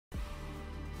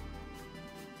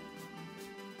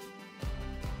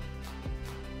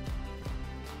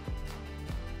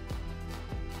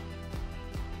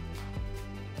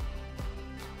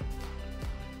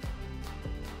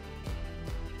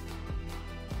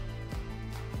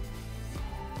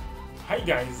Hi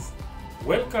guys,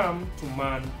 welcome to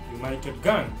Man United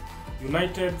Gang,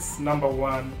 United's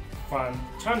 #1 fan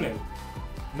channel.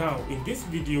 Now in this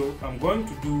video I'm going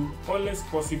to do always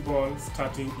possible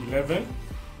starting 11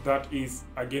 that is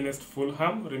against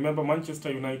Fulham. Remember,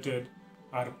 Manchester United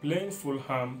are playing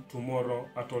Fulham tomorrow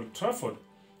at Old Trafford.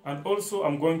 And also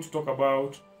I'm going to talk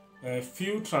about a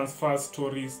few transfer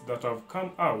stories that have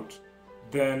come out.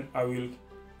 Then I will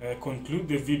conclude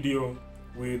the video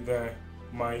with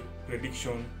my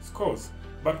prediction scores.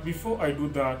 But before I do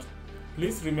that,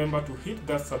 please remember to hit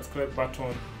that subscribe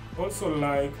button, also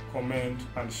like, comment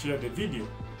and share the video,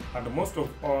 and most of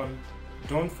all,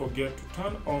 don't forget to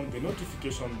turn on the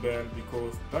notification bell,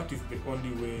 because that is the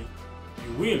only way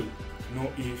you will know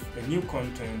if a new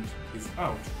content is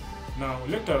out. Now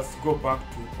let us go back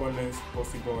to always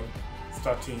possible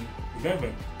starting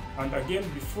 11. And again,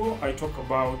 before I talk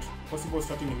about possible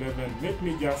starting 11, let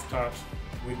me just start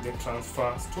with the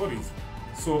transfer stories.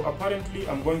 So apparently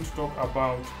I'm going to talk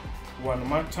about Juan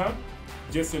Mata,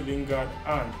 Jesse Lingard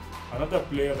and another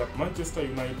player that Manchester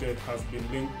United has been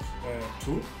linked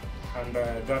to, and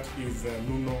that is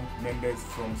Nuno Mendes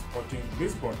from Sporting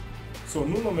Lisbon. So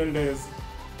Nuno Mendes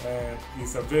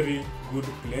is a very good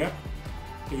player,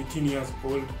 18 years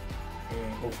old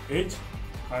of age,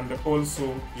 and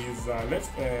also is a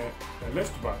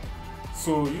left back.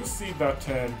 So you see that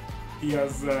he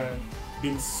has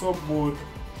been so good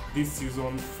this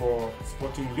season for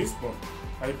Sporting Lisbon.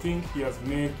 I think he has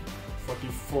made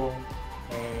 44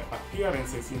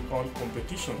 appearances in all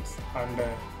competitions, and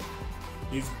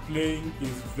his playing is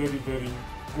very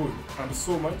good. And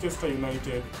so Manchester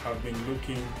United have been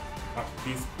looking at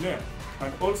this player,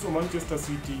 and also Manchester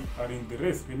City are in the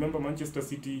race. Remember, Manchester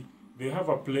City, they have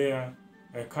a player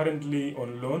currently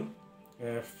on loan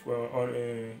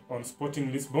on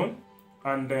Sporting Lisbon,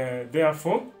 and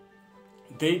therefore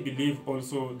they believe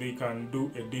also they can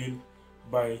do a deal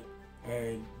by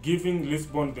giving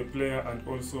Lisbon the player and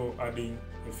also adding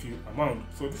a few amount.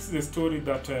 So this is a story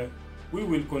that we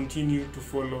will continue to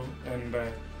follow and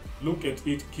look at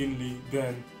it keenly.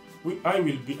 Then I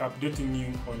will be updating you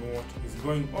on what is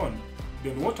going on.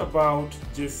 Then what about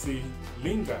Jesse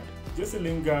Lingard? Jesse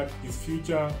Lingard, his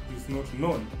future is not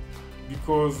known,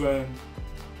 because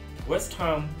West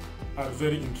Ham are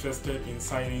very interested in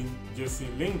signing Jesse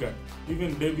Lingard.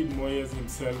 Even David Moyes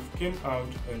himself came out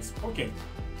and spoken.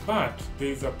 But there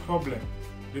is a problem.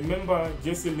 Remember,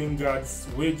 Jesse Lingard's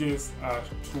wages are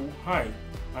too high,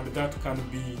 and that can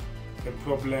be a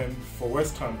problem for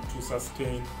West Ham to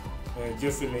sustain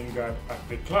Jesse Lingard at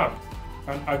the club.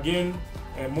 And again,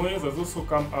 Moyes has also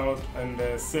come out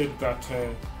and said that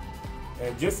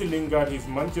Jesse Lingard is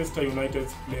Manchester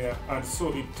United's player, and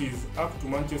so it is up to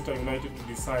Manchester United to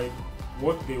decide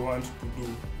what they want to do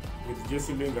with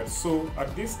Jesse Lingard. So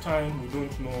at this time, we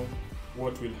don't know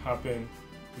what will happen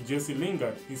to Jesse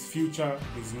Lingard. His future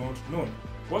is not known.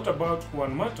 What about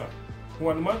Juan Mata?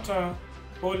 Juan Mata,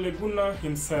 Ole Gunnar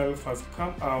himself has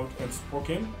come out and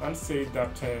spoken and said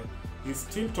that he's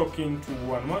still talking to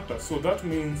Juan Mata. So that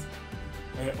means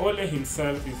Ole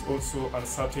himself is also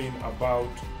uncertain about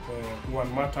Juan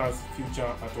Mata's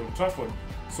future at Old Trafford.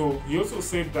 So he also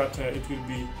said that it will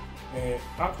be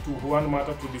up to Juan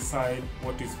Mata to decide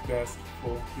what is best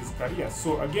for his career.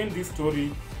 So again, this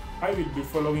story, I will be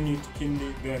following it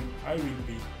keenly, then I will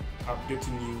be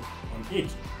updating you on it.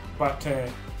 But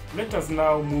let us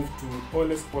now move to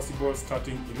always possible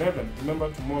starting 11.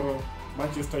 Remember, tomorrow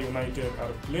Manchester United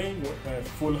are playing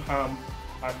Fulham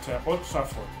at Old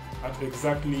Trafford at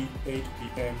exactly 8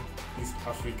 p.m. East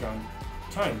African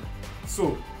time.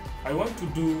 So I want to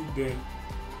do the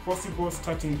possible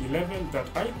starting 11 that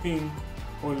I think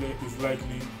Ole is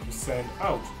likely to send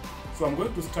out. So I'm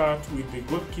going to start with the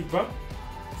goalkeeper.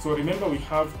 So remember, we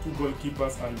have two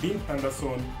goalkeepers, and Dean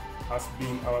Henderson has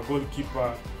been our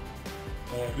goalkeeper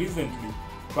recently.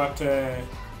 But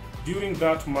during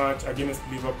that match against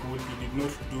Liverpool, he did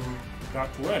not do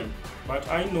that well. But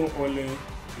I know Ole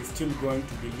is still going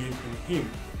to believe in him.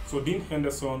 So Dean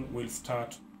Henderson will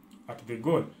start at the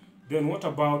goal. Then what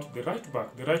about the right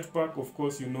back? The right back, of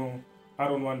course, you know,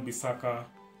 Aaron Wan-Bissaka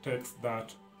takes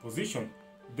that position.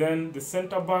 Then the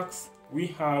center backs, we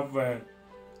have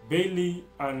Bailey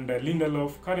and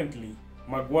Lindelof currently.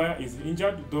 Maguire is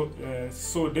injured,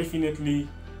 so definitely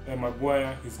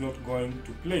Maguire is not going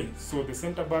to play. So the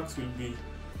center backs will be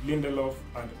Lindelof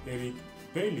and Eric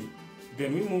Bailey.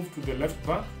 Then we move to the left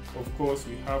back. Of course,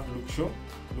 we have Luke Shaw.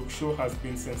 Luke Shaw has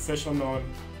been sensational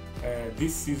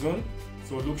this season.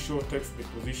 So Luke Shaw takes the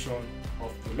position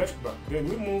of the left back. Then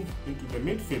we move into the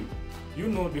midfield. You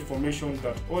know the formation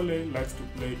that Ole likes to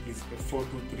play is a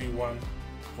 4-2-3-1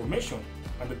 formation.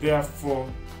 and therefore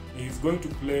he is going to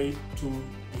play 2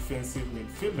 defensive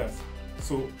midfielders.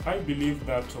 So I believe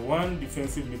that one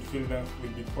defensive midfielder will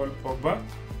be Paul Pogba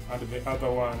and the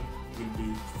other one will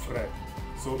be Fred.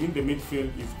 So in the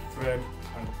midfield is Fred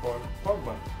and Paul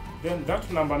Pogba. Then that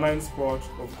number 9 spot,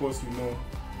 of course, you know,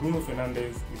 Bruno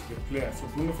Fernandes is the player. So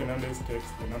Bruno Fernandes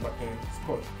takes the number 10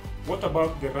 spot. What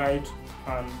about the right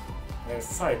hand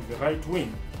side, the right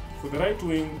wing? For the right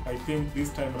wing, I think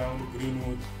this time around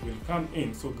Greenwood will come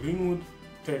in. So Greenwood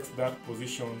takes that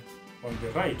position on the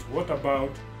right. What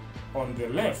about on the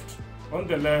left? On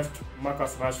the left,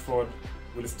 Marcus Rashford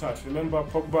will start. Remember,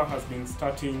 Pogba has been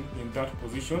starting in that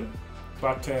position,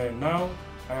 but now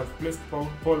I have placed Paul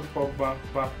Pogba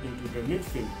back into the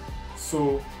midfield.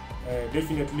 So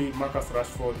definitely Marcus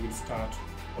Rashford will start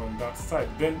on that side.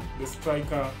 Then the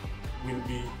striker will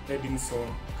be Edinson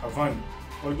Cavani.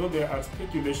 Although there are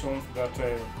speculations that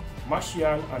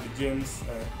Martial and James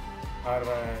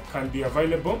can be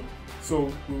available,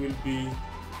 so we will be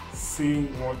seeing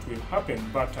what will happen.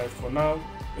 But for now,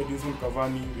 Edinson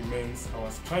Cavani remains our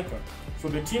striker. So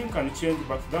the team can change,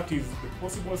 but that is the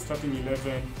possible starting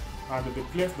 11 and the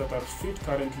players that are fit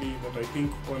currently that I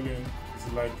think Ole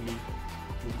is likely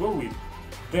to go with.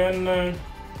 Then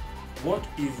what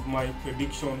is my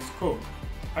prediction score?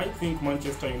 I think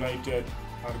Manchester United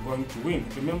are going to win.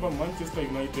 Remember, Manchester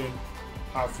United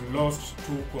have lost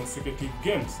 2 consecutive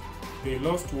games. They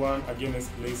lost one against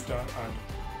Leicester,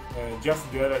 and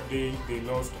just the other day they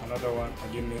lost another one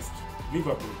against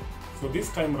Liverpool. So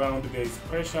this time round there is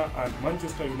pressure and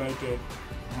Manchester United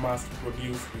must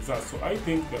produce results. So I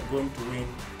think they're going to win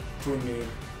 2-0.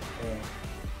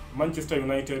 Manchester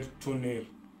United 2-0.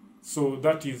 So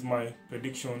that is my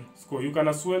prediction score. You can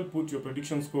as well put your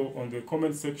prediction score on the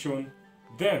comment section.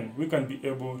 Then we can be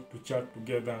able to chat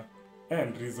together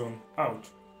and reason out.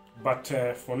 But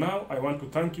for now, I want to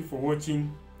thank you for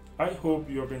watching. I hope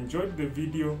you have enjoyed the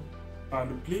video,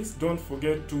 and please don't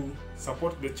forget to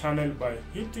support the channel by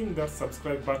hitting that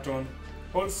subscribe button.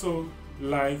 Also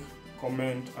like,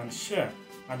 comment and share,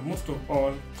 and most of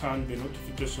all turn the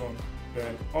notification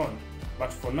bell on.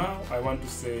 But for now, I want to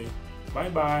say bye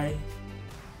bye.